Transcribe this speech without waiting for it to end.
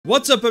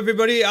What's up,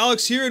 everybody?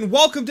 Alex here, and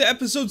welcome to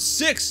episode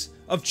 6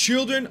 of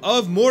Children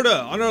of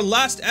Morta. On our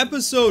last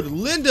episode,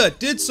 Linda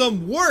did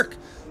some work.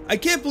 I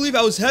can't believe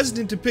I was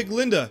hesitant to pick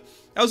Linda.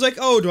 I was like,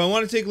 oh, do I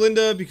want to take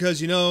Linda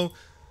because, you know,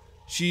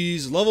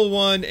 she's level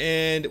 1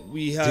 and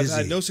we have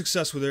had no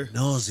success with her.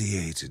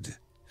 Nauseated,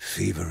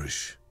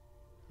 feverish.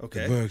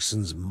 Okay.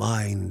 Bergson's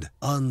mind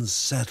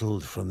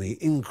unsettled from the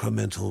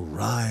incremental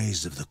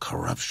rise of the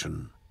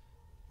corruption.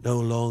 No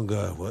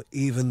longer were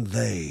even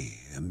they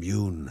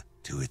immune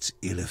to its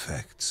ill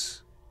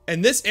effects.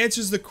 And this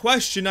answers the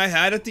question I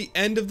had at the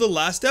end of the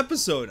last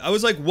episode. I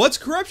was like, what's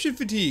corruption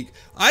fatigue?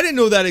 I didn't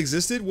know that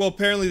existed. Well,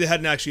 apparently they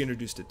hadn't actually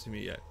introduced it to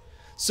me yet.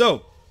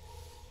 So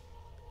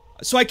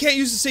I can't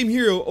use the same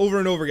hero over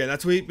and over again.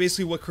 That's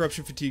basically what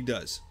corruption fatigue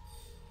does.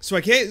 So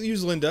I can't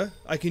use Linda.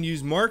 I can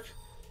use Mark,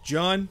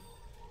 John,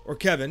 or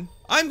Kevin.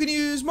 I'm going to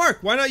use Mark.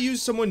 Why not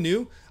use someone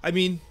new? I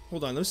mean,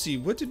 hold on. Let's see.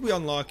 What did we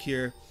unlock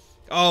here?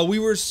 Oh, we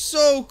were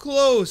so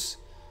close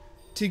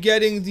to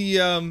getting the,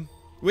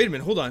 wait a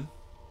minute. Hold on.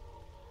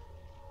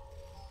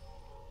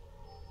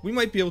 We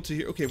might be able to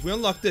hear. Okay, if we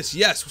unlock this.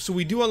 Yes, so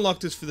we do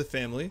unlock this for the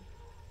family.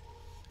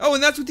 Oh,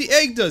 and that's what the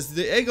egg does.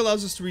 The egg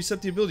allows us to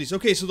reset the abilities.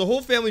 Okay, so the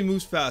whole family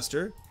moves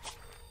faster.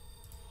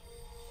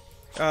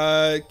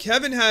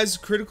 Kevin has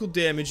critical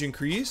damage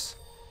increase.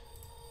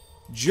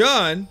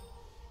 John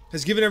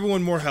has given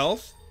everyone more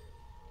health.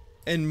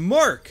 And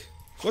Mark,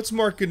 what's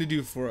Mark going to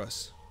do for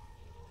us?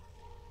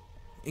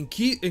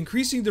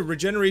 Increasing the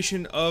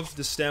regeneration of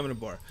the stamina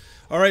bar.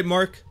 Alright,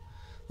 Mark,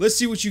 let's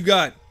see what you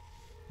got.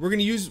 We're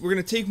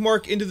gonna take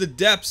Mark into the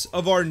depths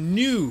of our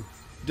new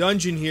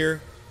dungeon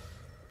here.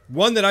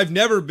 One that I've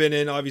never been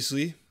in,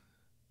 obviously,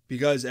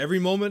 because every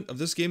moment of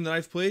this game that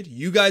I've played,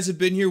 you guys have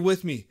been here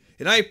with me,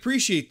 and I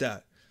appreciate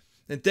that.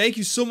 And thank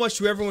you so much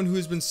to everyone who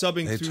has been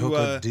subbing through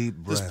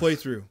this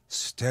playthrough.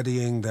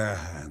 Steadying their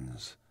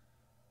hands.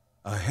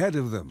 Ahead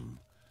of them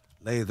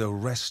lay the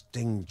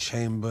resting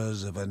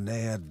chambers of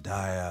Anea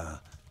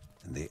Dire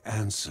and the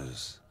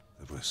answers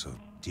that were so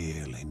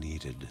dearly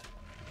needed.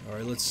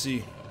 Alright, let's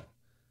see.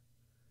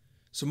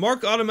 So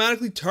Mark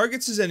automatically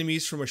targets his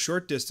enemies from a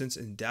short distance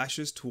and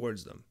dashes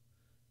towards them.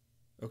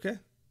 Okay.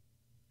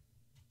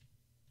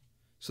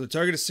 So the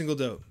target is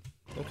singled out.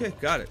 Okay,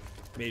 got it.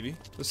 Maybe.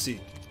 Let's see.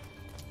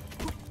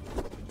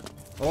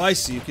 Oh, I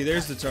see. Okay,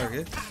 there's the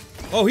target.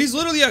 Oh, he's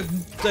literally a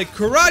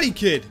Karate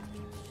Kid.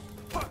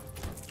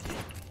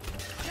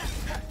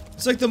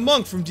 It's like the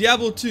monk from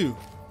Diablo 2.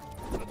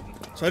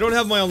 So I don't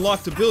have my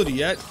unlocked ability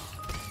yet.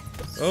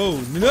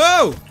 Oh,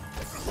 no!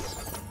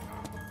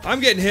 I'm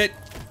getting hit.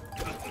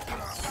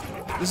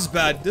 This is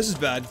bad. This is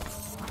bad.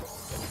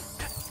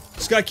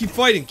 Just gotta keep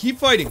fighting. Keep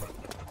fighting.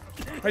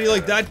 How do you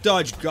like that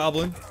dodge,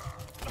 goblin?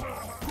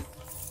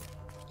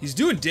 He's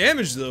doing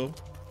damage, though.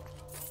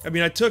 I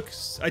mean, I took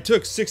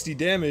 60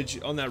 damage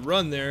on that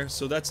run there,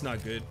 so that's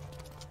not good.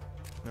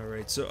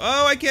 Alright, so...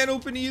 Oh, I can't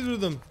open either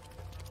of them.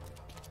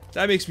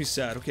 That makes me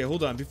sad. Okay,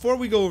 hold on. Before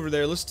we go over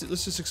there, let's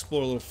just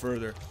explore a little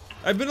further.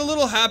 I've been a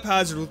little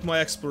haphazard with my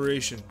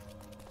exploration.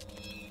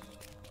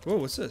 Whoa,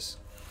 what's this?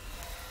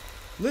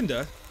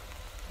 Linda?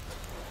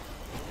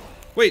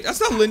 Wait, that's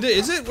not Linda,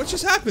 is it? What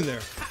just happened there?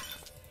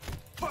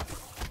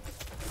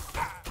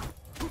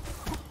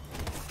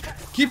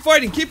 Keep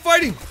fighting, keep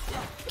fighting!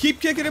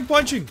 Keep kicking and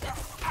punching!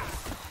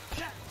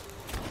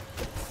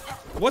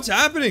 What's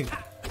happening?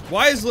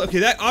 Why is... Okay,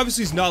 that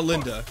obviously is not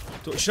Linda.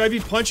 Should I be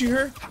punching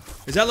her?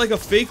 Is that like a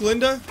fake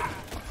Linda?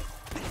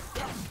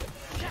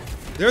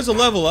 There's a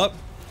level up.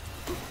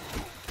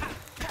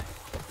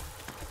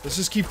 Let's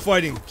just keep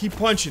fighting. Keep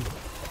punching.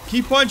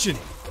 Keep punching.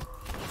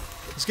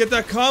 Let's get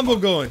that combo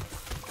going.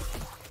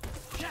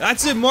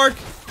 That's it, Mark.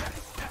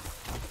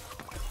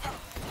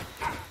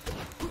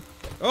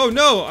 Oh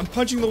no, I'm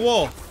punching the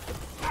wall.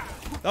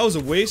 That was a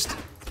waste.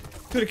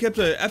 Could have kept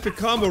an epic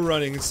combo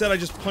running. Instead, I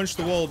just punched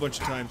the wall a bunch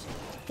of times.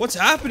 What's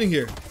happening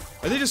here?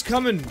 Are they just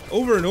coming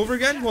over and over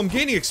again? Well, I'm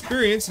gaining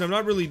experience, and I'm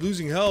not really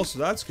losing health, so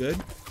that's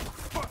good.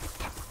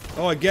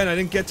 Oh, again, I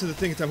didn't get to the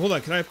thing in time. Hold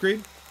on, can I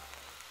upgrade?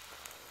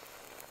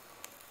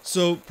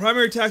 So,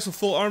 primary attacks with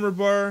full armor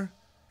bar,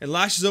 and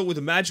lashes out with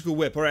a magical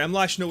whip. Alright, I'm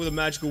lashing out with a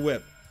magical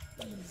whip.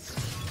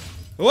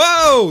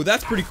 Whoa!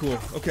 That's pretty cool.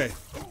 Okay.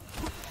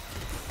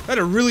 That had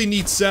a really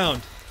neat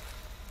sound.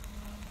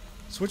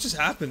 So what just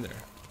happened there?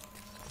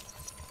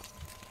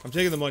 I'm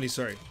taking the money,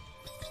 sorry.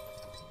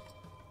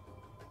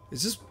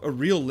 Is this a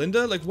real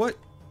Linda? Like, what?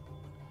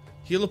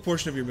 Heal a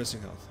portion of your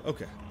missing health.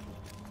 Okay.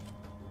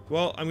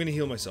 Well, I'm gonna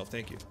heal myself,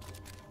 thank you.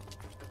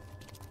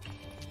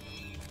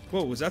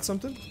 Whoa, was that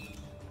something?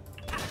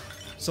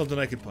 Something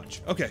I could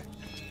punch. Okay.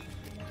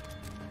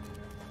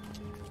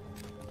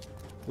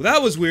 Well,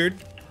 that was weird.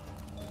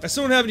 I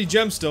still don't have any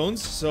gemstones,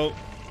 so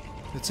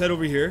let's head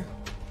over here.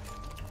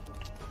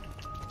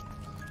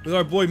 With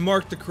our boy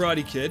Mark the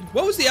Karate Kid.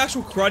 What was the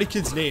actual Karate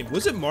Kid's name?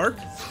 Was it Mark?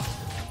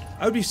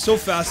 I would be so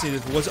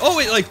fascinated if it was. Oh,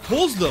 it like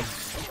pulls them.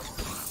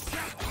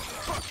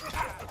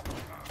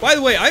 By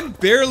the way, I'm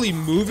barely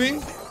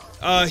moving.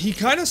 He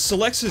kind of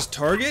selects his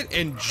target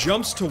and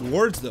jumps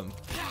towards them.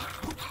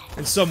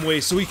 in some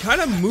ways. So he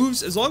kind of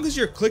moves, as long as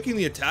you're clicking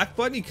the attack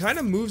button, he kind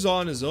of moves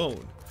on his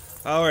own.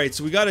 Alright,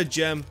 so we got a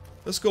gem.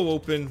 Let's go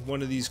open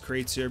one of these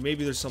crates here.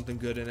 Maybe there's something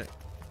good in it.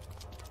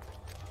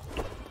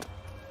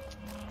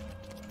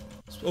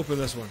 Let's open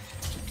this one.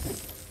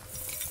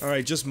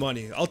 Alright, just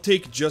money. I'll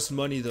take just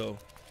money, though.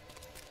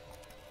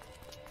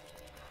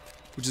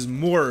 Which is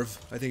Morv,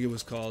 I think it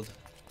was called.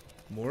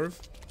 Morv?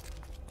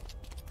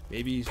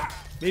 Maybe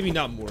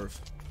not Morv.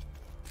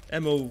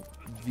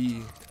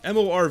 M-O-V.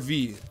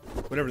 M-O-R-V.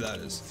 Whatever that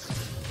is.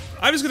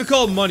 I'm just gonna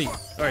call it money.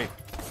 Alright.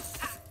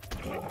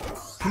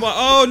 Come on.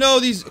 Oh, no,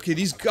 these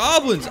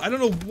goblins. I don't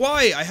know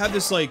why I have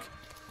this, like,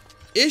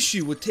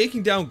 issue with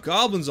taking down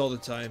goblins all the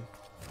time.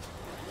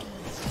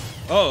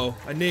 Uh-oh,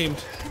 I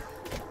named.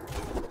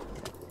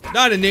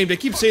 Not a named, I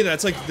keep saying that.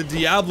 It's like the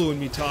Diablo in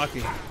me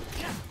talking.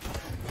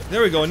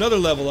 There we go, another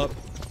level up.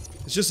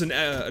 It's just an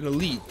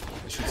elite,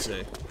 I should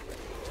say.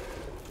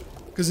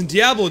 Because in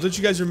Diablo, don't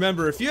you guys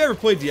remember, if you ever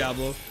played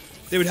Diablo,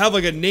 they would have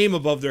like a name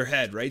above their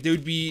head, right? They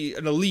would be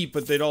an elite,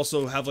 but they'd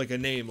also have like a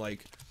name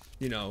like,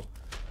 you know,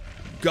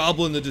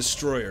 Goblin the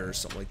Destroyer or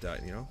something like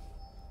that, you know?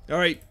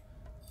 Alright.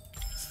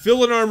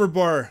 Fill an armor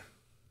bar.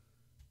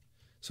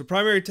 So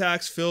primary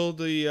attacks fill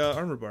the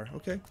armor bar.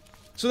 Okay.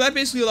 So that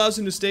basically allows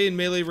him to stay in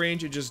melee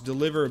range and just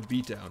deliver a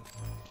beatdown.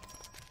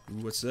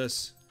 Ooh, what's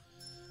this?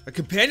 A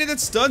companion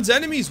that stuns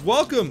enemies!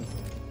 Welcome!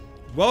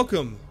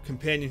 Welcome,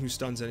 companion who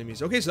stuns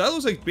enemies. Okay, so that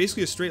looks like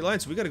basically a straight line,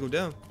 so we gotta go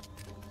down.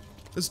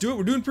 Let's do it.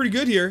 We're doing pretty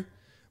good here.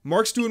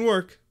 Mark's doing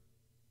work.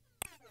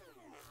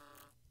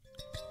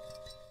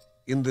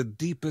 In the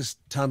deepest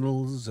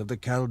tunnels of the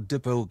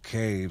Caldippo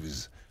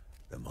caves,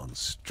 the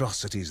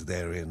monstrosities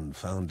therein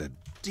found a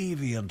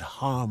deviant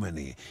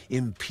harmony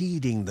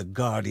impeding the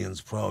Guardian's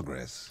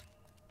progress.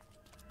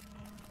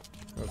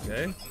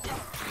 Okay.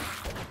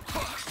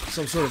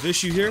 Some sort of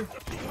issue here.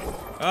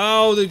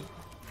 Oh, the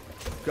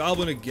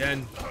goblin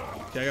again.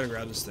 Okay, I gotta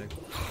grab this thing.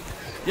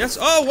 Yes.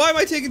 Oh, why am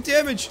I taking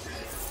damage?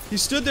 He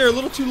stood there a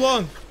little too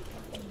long.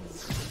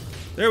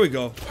 There we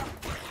go.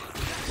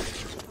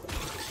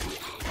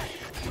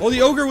 Oh,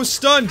 the ogre was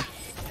stunned.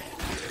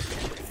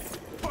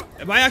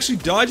 Am I actually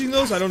dodging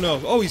those? I don't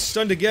know. Oh, he's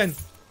stunned again.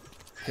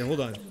 Okay,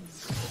 hold on.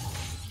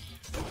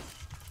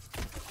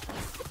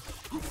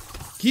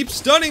 Keep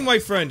stunning, my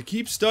friend.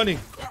 Keep stunning.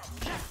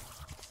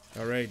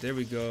 Alright, there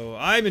we go.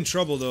 I'm in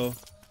trouble, though.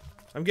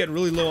 I'm getting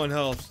really low on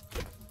health.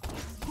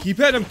 Keep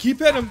hitting him. Keep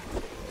hitting him.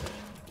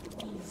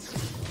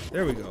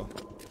 There we go.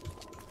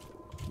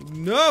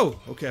 No!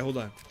 Okay, hold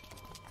on.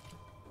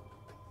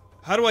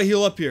 How do I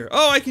heal up here?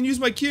 Oh, I can use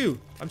my Q.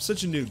 I'm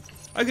such a noob.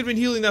 I could have been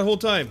healing that whole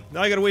time.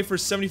 Now I gotta wait for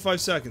 75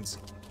 seconds.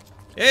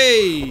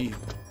 Hey!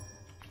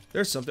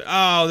 There's something.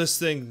 Oh, this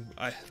thing.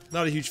 I'm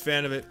not a huge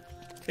fan of it.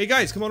 Hey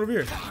guys, come on over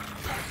here.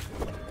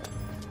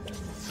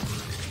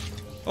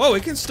 Oh,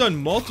 it can stun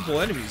multiple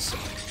enemies.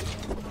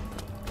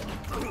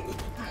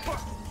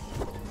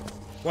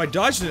 Well, I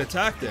dodged an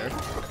attack there.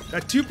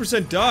 That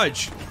 2%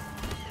 dodge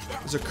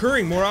is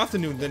occurring more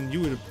often than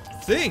you would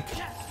think.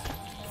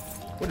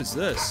 What is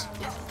this?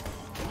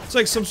 It's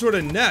like some sort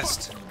of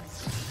nest.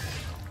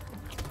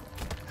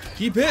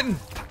 Keep hitting.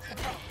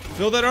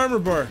 Fill that armor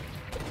bar.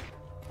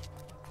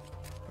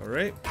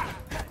 Alright.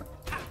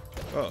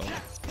 Uh-oh.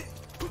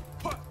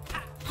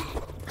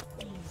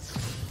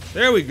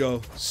 There we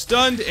go.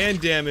 Stunned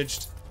and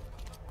damaged.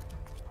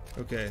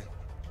 Okay.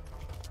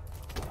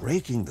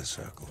 Breaking the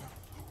circle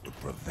would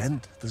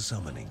prevent the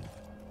summoning.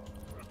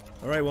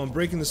 Alright, well, I'm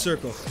breaking the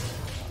circle.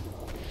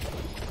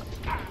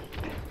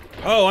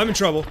 Oh, I'm in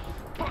trouble.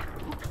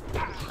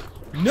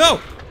 No!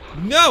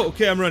 No!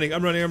 Okay, I'm running.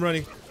 I'm running. I'm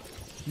running.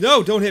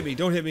 No, don't hit me.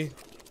 Don't hit me.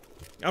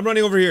 I'm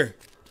running over here.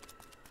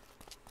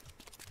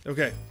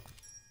 Okay.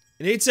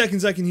 In 8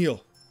 seconds, I can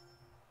heal.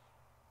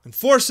 In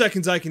 4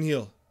 seconds, I can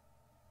heal.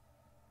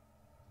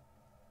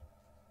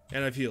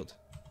 And I've healed.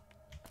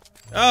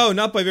 Oh,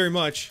 not by very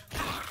much.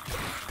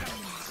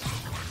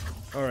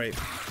 Alright.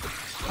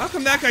 How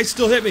come that guy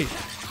still hit me?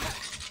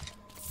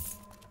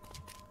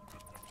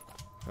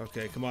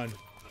 Okay, come on.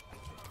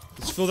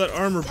 Let's fill that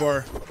armor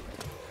bar.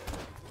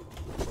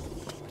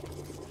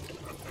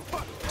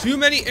 Too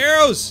many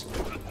arrows!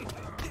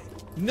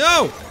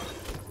 No!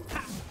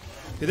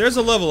 Okay, there's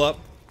a level up.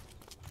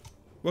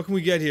 What can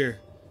we get here?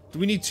 Do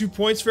we need 2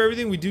 points for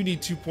everything? We do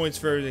need 2 points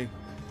for everything.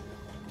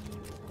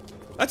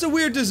 That's a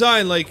weird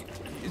design, like,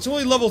 it's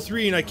only level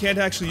 3 and I can't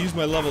actually use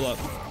my level up.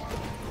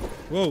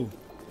 Whoa.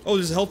 Oh,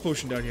 there's a health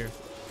potion down here.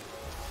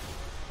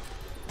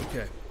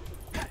 Okay.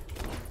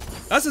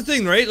 That's the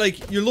thing, right?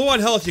 Like, you're low on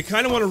health, you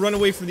kind of want to run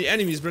away from the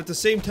enemies, but at the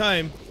same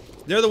time,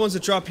 they're the ones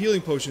that drop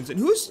healing potions. And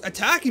who's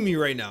attacking me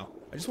right now?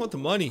 I just want the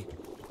money.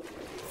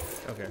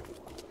 Okay.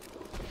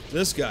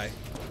 This guy.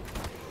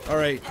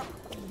 Alright.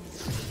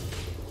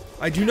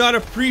 I do not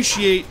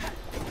appreciate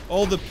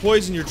all the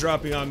poison you're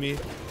dropping on me.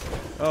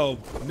 Oh,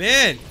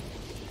 man.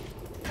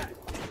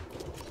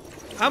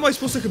 How am I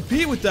supposed to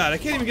compete with that? I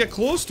can't even get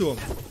close to him.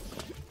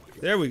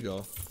 There we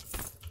go.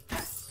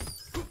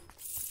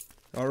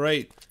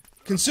 Alright.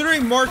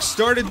 Considering Mark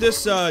started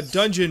this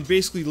dungeon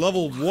basically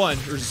level 1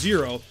 or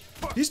 0,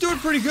 he's doing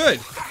pretty good.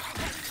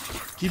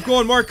 Keep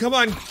going, Mark. Come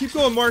on. Keep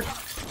going, Mark.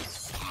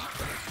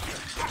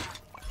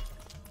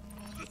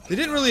 They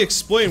didn't really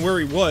explain where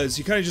he was.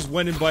 He kind of just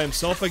went in by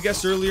himself, I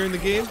guess, earlier in the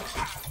game.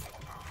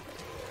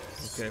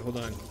 Okay, hold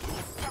on.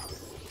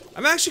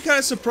 I'm actually kind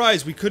of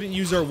surprised we couldn't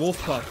use our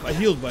wolf pup. I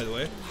healed, by the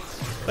way.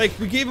 Like,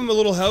 we gave him a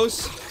little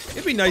house.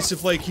 It'd be nice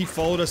if, like, he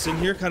followed us in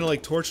here, kind of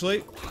like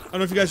Torchlight. I don't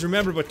know if you guys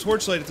remember, but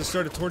Torchlight, at the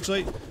start of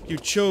Torchlight, you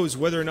chose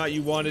whether or not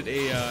you wanted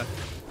a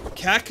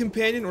cat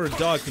companion or a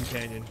dog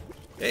companion.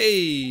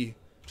 Hey!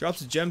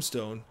 Drops a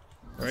gemstone.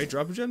 Alright,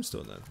 drop a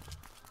gemstone then.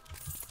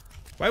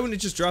 Why wouldn't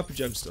it just drop a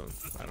gemstone?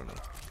 I don't know.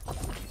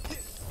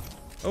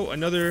 Oh,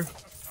 another...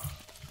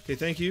 Okay,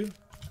 thank you.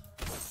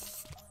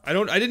 I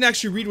didn't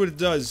actually read what it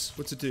does.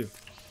 What's it do?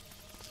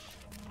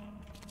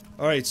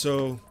 Alright,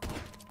 so...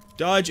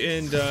 Dodge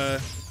and,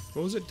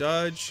 what was it?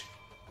 Dodge...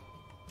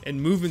 And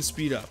movement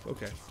speed up.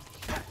 Okay.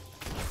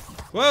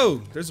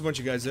 Whoa! There's a bunch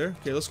of guys there.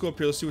 Okay, let's go up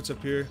here. Let's see what's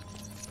up here.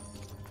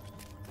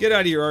 Get out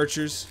of here,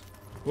 archers.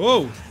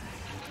 Whoa!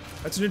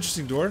 That's an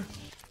interesting door.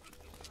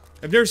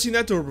 I've never seen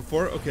that door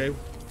before. Okay.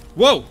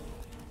 Whoa!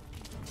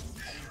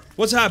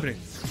 What's happening?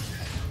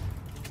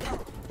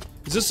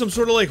 Is this some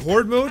sort of like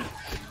horde mode?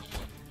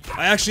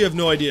 I actually have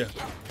no idea.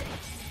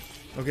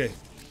 Okay.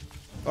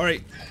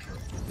 Alright.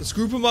 Let's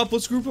group them up.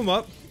 Let's group them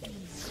up.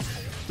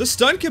 The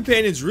stun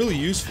companion's really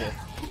useful.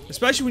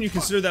 Especially when you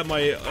consider that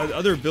my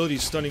other ability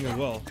is stunning as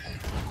well.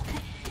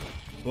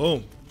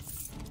 Boom.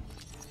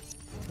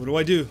 What do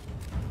I do?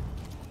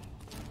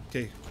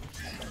 Okay.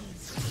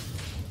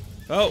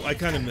 Oh, I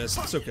kind of missed.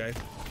 It's okay.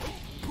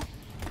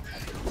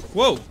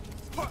 Whoa!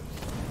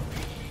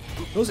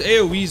 Those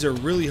AoEs are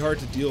really hard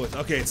to deal with.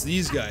 Okay, it's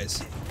these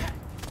guys.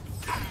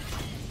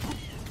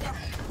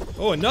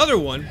 Oh, another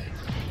one?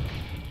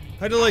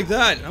 How'd you like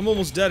that? I'm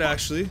almost dead,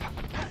 actually.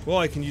 Well,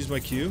 I can use my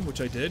Q,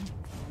 which I did.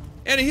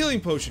 And a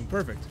healing potion.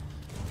 Perfect.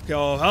 Okay,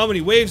 oh, how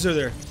many waves are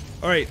there?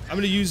 Alright, I'm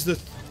gonna use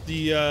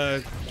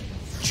the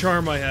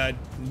charm I had.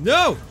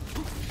 No!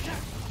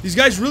 These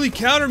guys really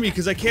counter me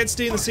because I can't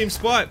stay in the same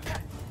spot.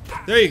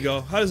 There you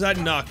go. How does that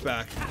knock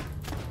back?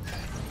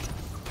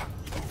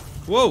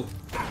 Whoa!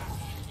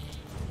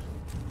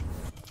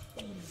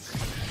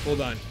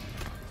 Hold on.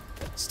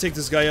 Let's take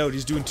this guy out.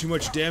 He's doing too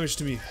much damage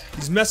to me.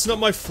 He's messing up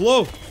my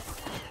flow.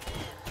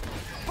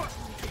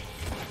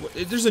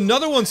 There's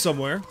another one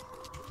somewhere.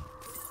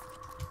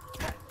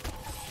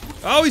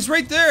 Oh, he's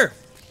right there!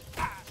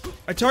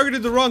 I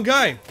targeted the wrong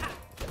guy.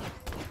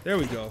 There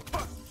we go.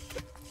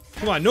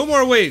 Come on, no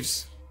more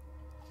waves.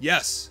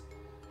 Yes.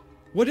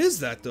 What is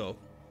that, though?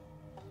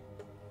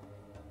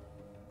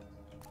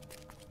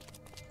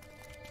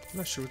 I'm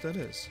not sure what that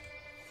is.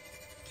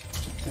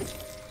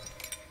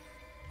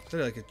 Is that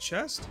like a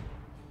chest?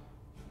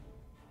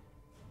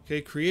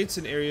 Okay, creates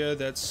an area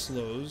that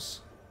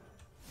slows.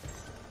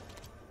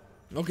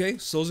 Okay,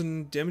 slows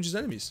and damages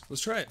enemies.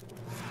 Let's try it.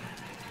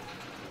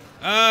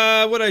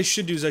 What I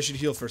should do is I should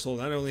heal first.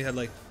 Hold on, I only had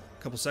like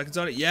a couple seconds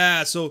on it.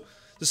 Yeah, so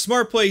the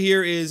smart play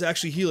here is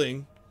actually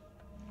healing.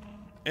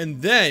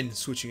 And then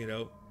switching it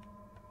out.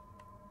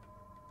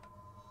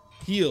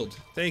 Healed.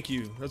 Thank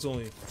you. That's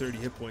only 30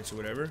 hit points or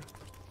whatever.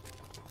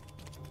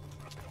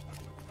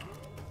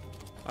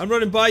 I'm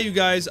running by you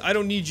guys. I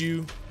don't need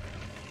you.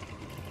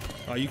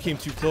 Oh, you came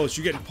too close.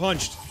 You're getting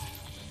punched.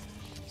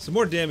 Some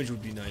more damage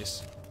would be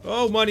nice.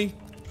 Oh, money.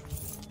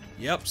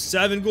 Yep,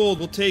 7 gold.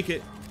 We'll take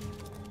it.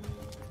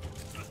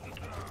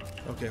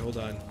 Okay, hold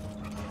on.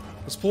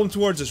 Let's pull him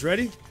towards us.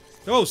 Ready?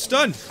 Oh,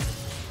 stun.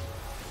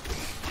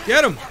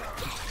 Get him.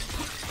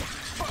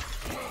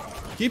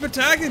 Keep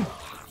attacking.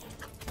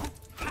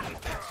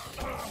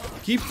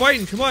 Keep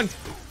fighting. Come on.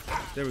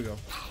 There we go.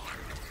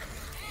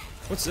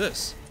 What's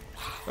this?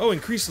 Oh,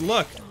 increase the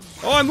luck.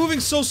 Oh, I'm moving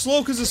so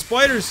slow because of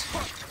spiders.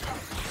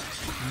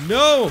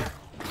 No.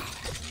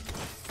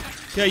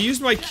 Okay, I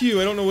used my Q.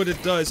 I don't know what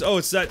it does. Oh,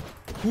 it's that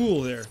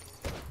pool there.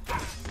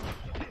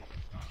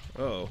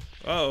 Uh-oh.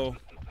 Uh-oh.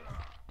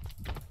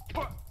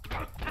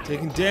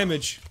 Taking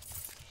damage.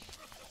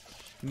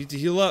 Need to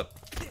heal up.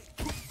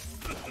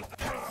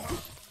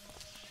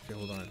 Okay,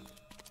 hold on.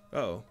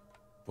 Uh-oh.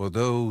 For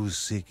those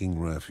seeking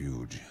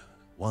refuge,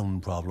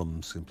 one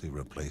problem simply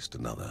replaced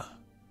another.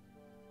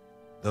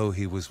 Though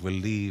he was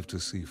relieved to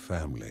see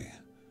family,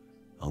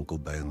 Uncle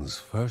Ben's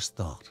first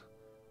thought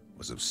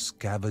was of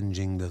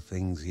scavenging the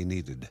things he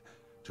needed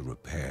to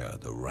repair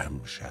the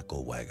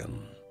ramshackle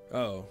wagon.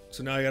 Uh-oh.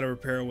 So now I gotta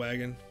repair a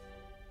wagon.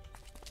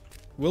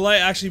 Will I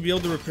actually be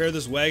able to repair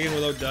this wagon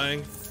without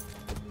dying?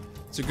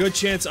 It's a good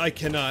chance I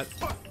cannot.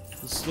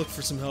 Let's look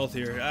for some health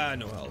here. Ah,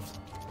 no health.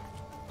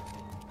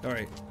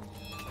 Alright.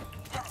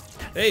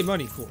 Hey,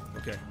 money. Cool.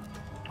 Okay.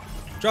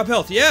 Drop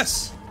health.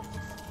 Yes!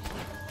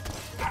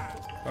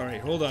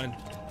 Alright, hold on.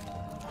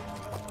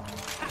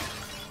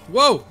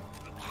 Whoa!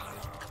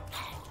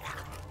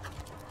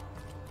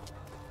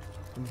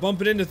 I'm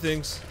bumping into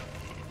things.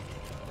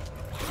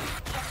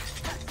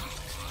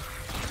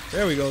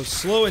 There we go.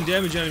 Slow and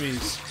damage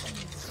enemies.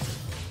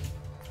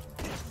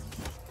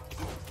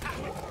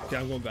 Okay,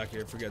 I'm going back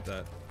here. Forget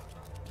that.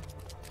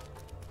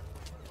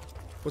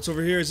 What's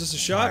over here? Is this a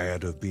shop?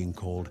 Tired of being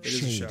called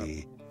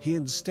shady he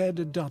instead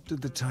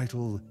adopted the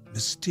title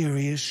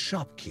Mysterious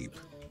Shopkeep.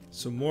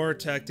 So more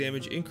attack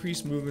damage,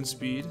 increased movement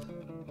speed.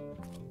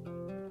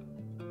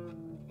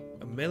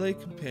 A melee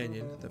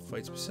companion that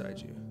fights beside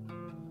you.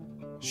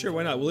 Sure,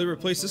 why not? Will they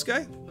replace this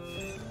guy?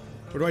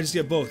 Or do I just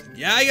get both?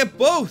 Yeah, I get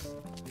both!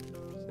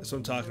 That's what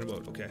I'm talking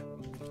about. Okay.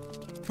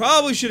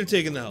 Probably should have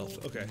taken the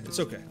health. Okay, it's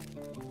okay.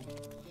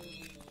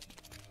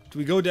 Do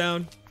we go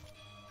down?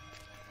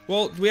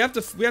 Well, we have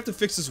to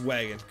fix this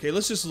wagon. Okay,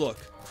 let's just look.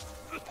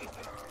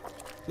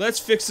 Let's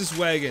fix this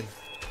wagon.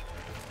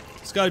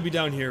 It's got to be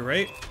down here,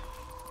 right?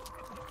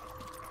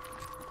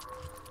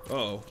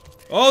 Uh-oh.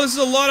 Oh, this is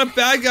a lot of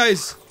bad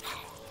guys.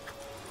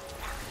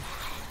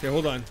 Okay,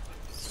 hold on.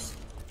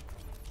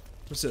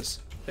 What's this?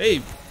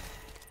 Hey,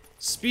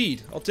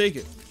 speed. I'll take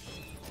it.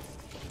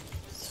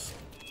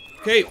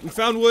 Okay, we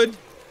found wood.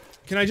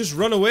 Can I just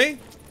run away?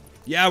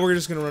 Yeah, we're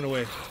just gonna run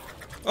away.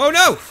 Oh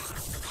no!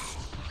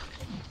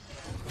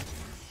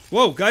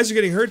 Whoa, guys are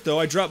getting hurt though.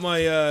 I dropped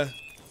my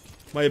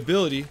my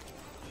ability.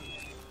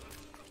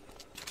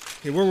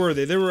 Okay, where were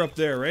they? They were up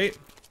there, right?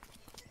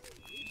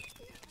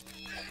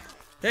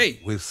 Hey!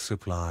 With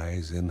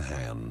supplies in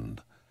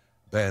hand,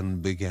 Ben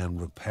began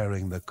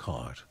repairing the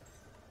cart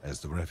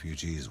as the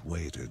refugees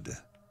waited,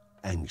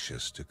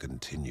 anxious to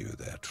continue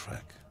their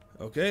trek.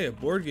 Okay, a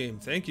board game.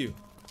 Thank you.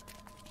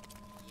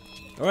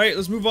 Alright,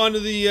 let's move on to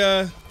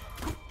the,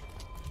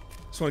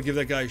 just want to give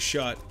that guy a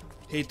shot.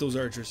 Hate those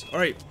archers.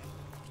 Alright.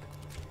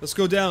 Let's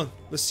go down.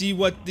 Let's see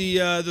what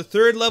the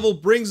third level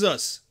brings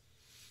us.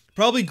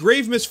 Probably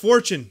grave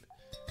misfortune.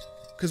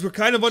 Because we're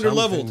kind of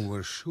underleveled. Something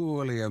was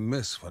surely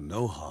amiss for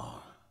Nohar.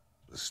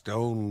 The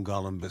stone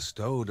golem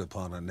bestowed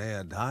upon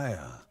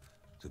Aeneadaia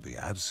to be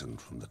absent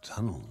from the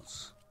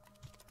tunnels.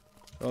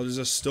 Oh, there's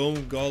a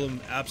stone golem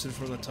absent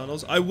from the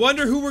tunnels. I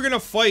wonder who we're gonna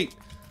fight.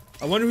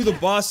 I wonder who the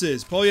boss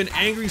is. Probably an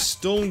angry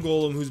stone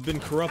golem who's been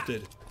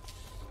corrupted.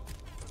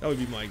 That would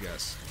be my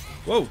guess.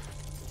 Whoa.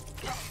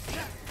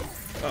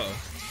 Uh-oh.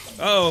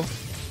 Uh-oh.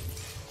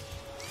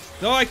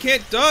 No, I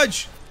can't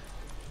dodge.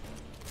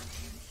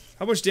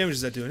 How much damage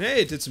is that doing?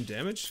 Hey, it did some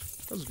damage.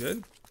 That was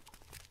good.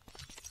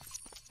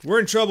 We're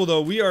in trouble,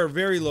 though. We are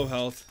very low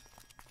health.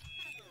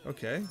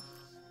 Okay.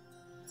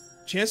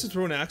 Chance to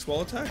throw an axe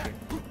while attacking.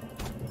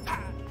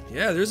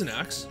 Yeah, there's an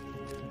axe.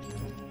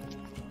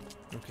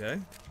 Okay.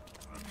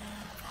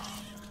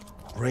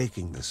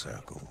 Breaking the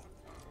circle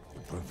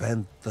will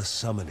prevent the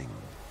summoning.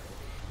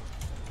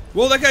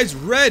 Whoa, that guy's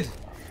red!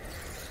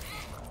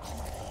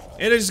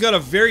 And I just got a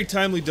very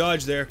timely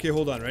dodge there. Okay,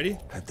 hold on. Ready?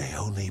 Had they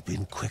only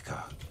been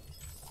quicker.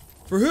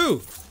 For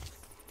who?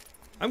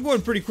 I'm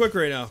going pretty quick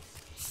right now.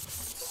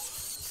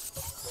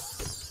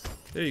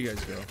 There you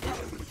guys go.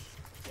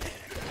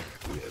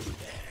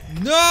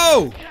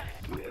 No!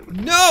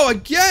 No,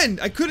 again!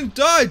 I couldn't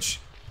dodge!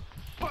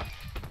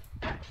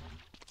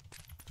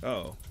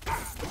 Uh-oh.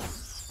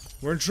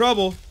 We're in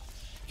trouble.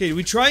 Okay, do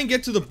we try and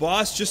get to the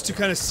boss just to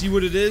kind of see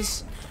what it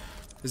is?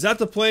 Is that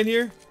the plan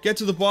here? Get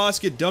to the boss,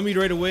 get dummied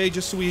right away,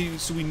 just so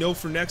we know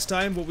for next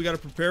time what we gotta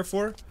prepare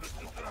for?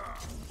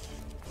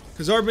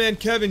 Because our man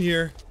Kevin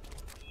here...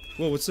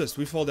 Whoa, what's this?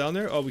 Do we fall down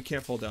there? Oh, we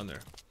can't fall down there.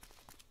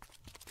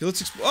 Okay,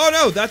 let's oh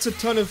no! That's a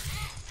ton of...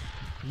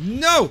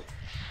 No!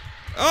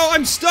 Oh,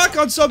 I'm stuck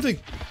on something!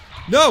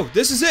 No,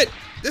 this is it!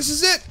 This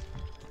is it!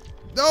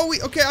 No,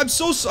 okay, I'm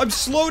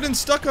slowed and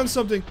stuck on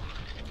something.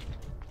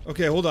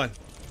 Okay, hold on.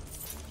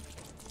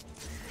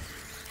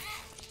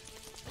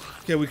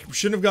 Okay, we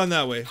shouldn't have gone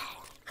that way.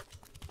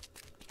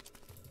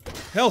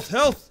 Health,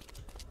 health!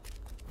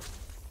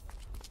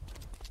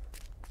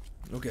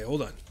 Okay,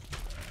 hold on.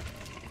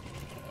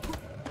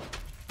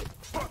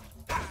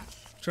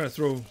 Trying to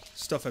throw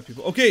stuff at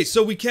people. Okay,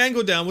 so we can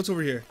go down. What's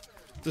over here?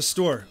 The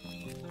store.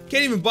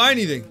 Can't even buy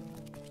anything.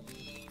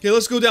 Okay,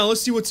 let's go down.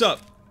 Let's see what's up.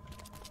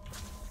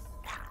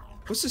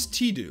 What's this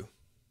T do?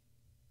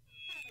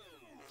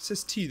 It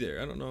says T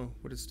there. I don't know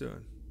what it's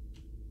doing.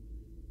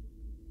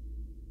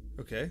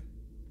 Okay.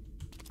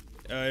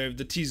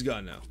 The T's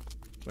gone now.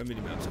 My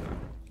mini-map's gone.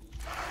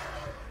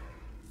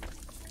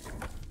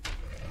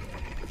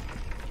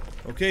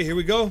 Okay, here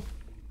we go.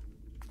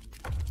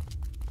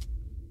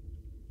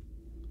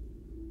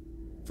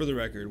 For the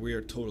record, we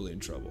are totally in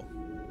trouble.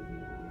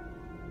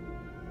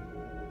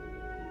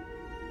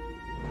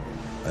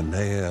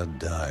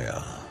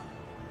 Aeneadaia,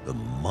 the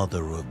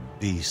mother of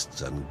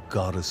beasts and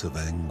goddess of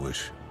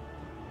anguish,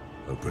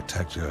 a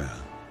protector,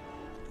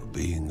 a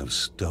being of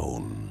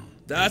stone.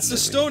 That's the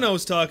stone I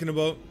was talking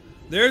about.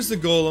 There's the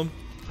golem.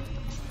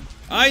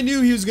 I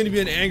knew he was going to be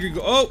an angry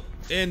oh,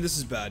 and this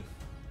is bad.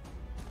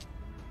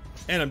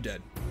 And I'm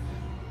dead.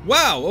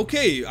 Wow,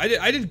 okay,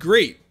 I did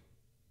great.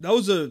 That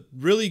was a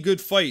really good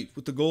fight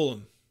with the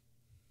golem.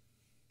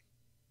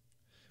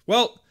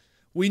 Well,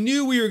 we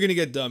knew we were going to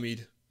get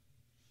dummied.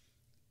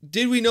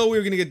 Did we know we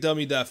were going to get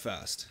dummied that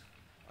fast?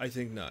 I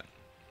think not.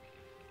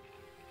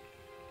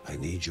 I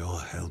need your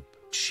help,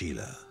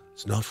 Sheila.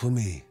 It's not for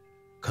me.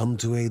 Come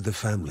to aid the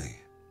family.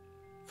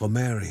 For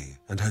Mary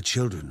and her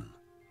children.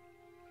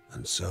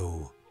 And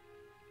so,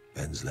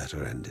 Ben's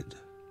letter ended.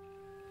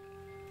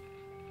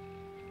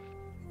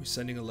 We're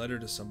sending a letter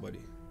to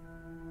somebody.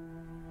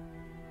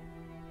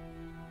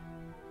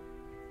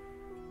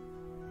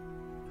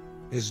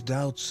 His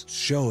doubts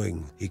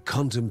showing, he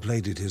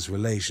contemplated his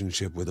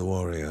relationship with the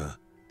warrior,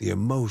 the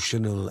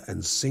emotional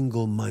and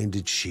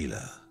single-minded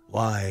Sheila.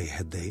 Why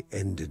had they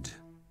ended?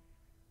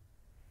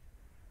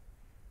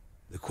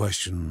 The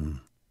question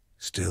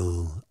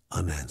still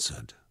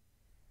unanswered.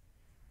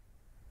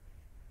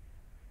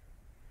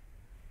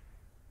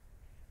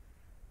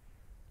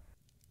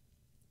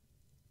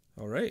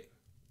 All right.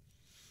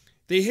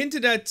 They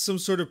hinted at some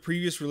sort of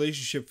previous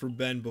relationship for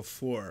Ben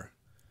before.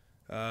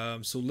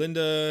 So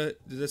Linda,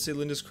 did that say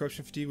Linda's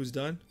corruption fatigue was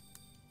done?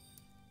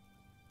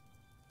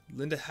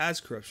 Linda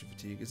has corruption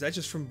fatigue. Is that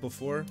just from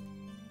before?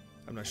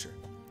 I'm not sure.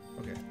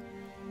 Okay.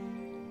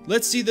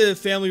 Let's see the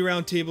family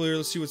round table here.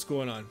 Let's see what's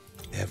going on.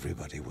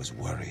 Everybody was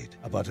worried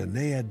about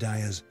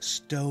Aeneadaya's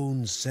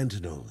stone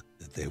sentinel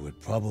that they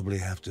would probably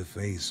have to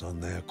face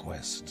on their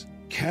quest.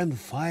 Can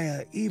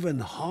fire even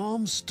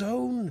harm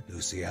stone?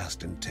 Lucy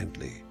asked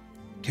intently.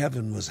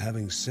 Kevin was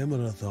having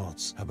similar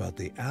thoughts about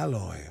the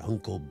alloy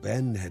Uncle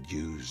Ben had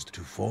used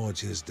to forge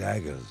his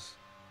daggers.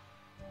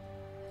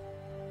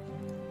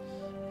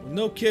 Well,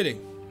 no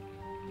kidding.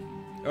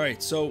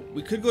 Alright, so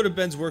we could go to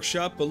Ben's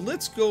workshop, but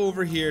let's go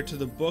over here to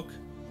the Book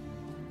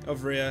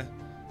of Rhea,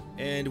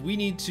 and we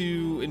need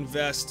to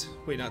invest...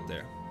 Wait, not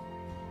there.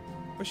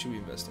 What should we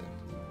invest in?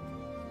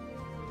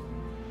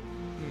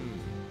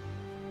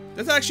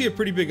 That's actually a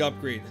pretty big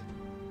upgrade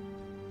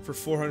for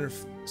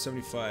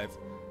 475.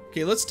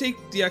 Okay, let's take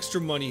the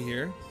extra money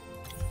here.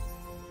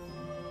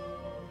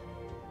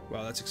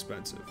 Wow, that's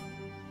expensive.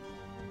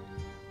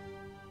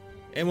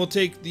 And we'll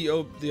take the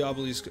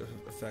obelisk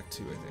effect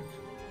too, I think.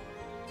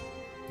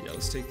 Yeah,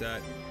 let's take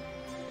that.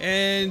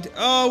 And,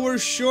 oh, we're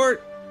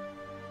short.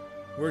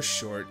 We're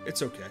short.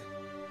 It's okay.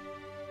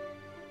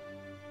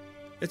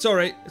 It's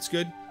alright. It's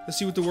good. Let's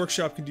see what the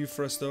workshop can do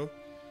for us, though.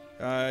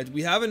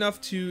 We have enough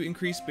to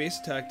increase base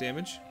attack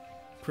damage,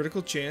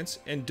 critical chance,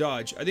 and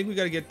dodge. I think we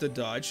got to get the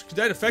dodge, because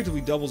that effectively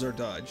doubles our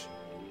dodge.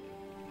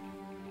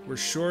 We're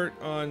short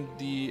on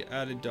the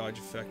added dodge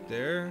effect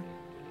there.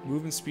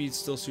 Movement speed's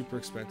still super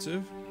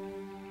expensive.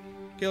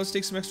 Okay, let's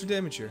take some extra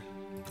damage here.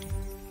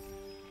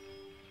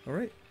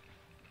 Alright.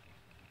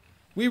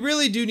 We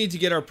really do need to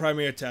get our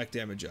primary attack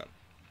damage up.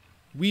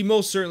 We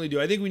most certainly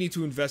do. I think we need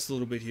to invest a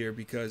little bit here,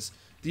 because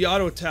the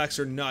auto attacks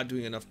are not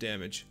doing enough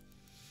damage.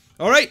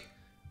 Alright.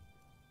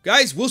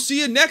 Guys, we'll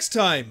see you next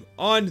time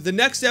on the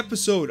next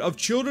episode of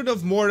Children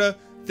of Morta.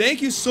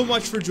 Thank you so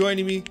much for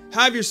joining me.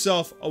 Have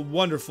yourself a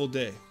wonderful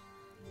day.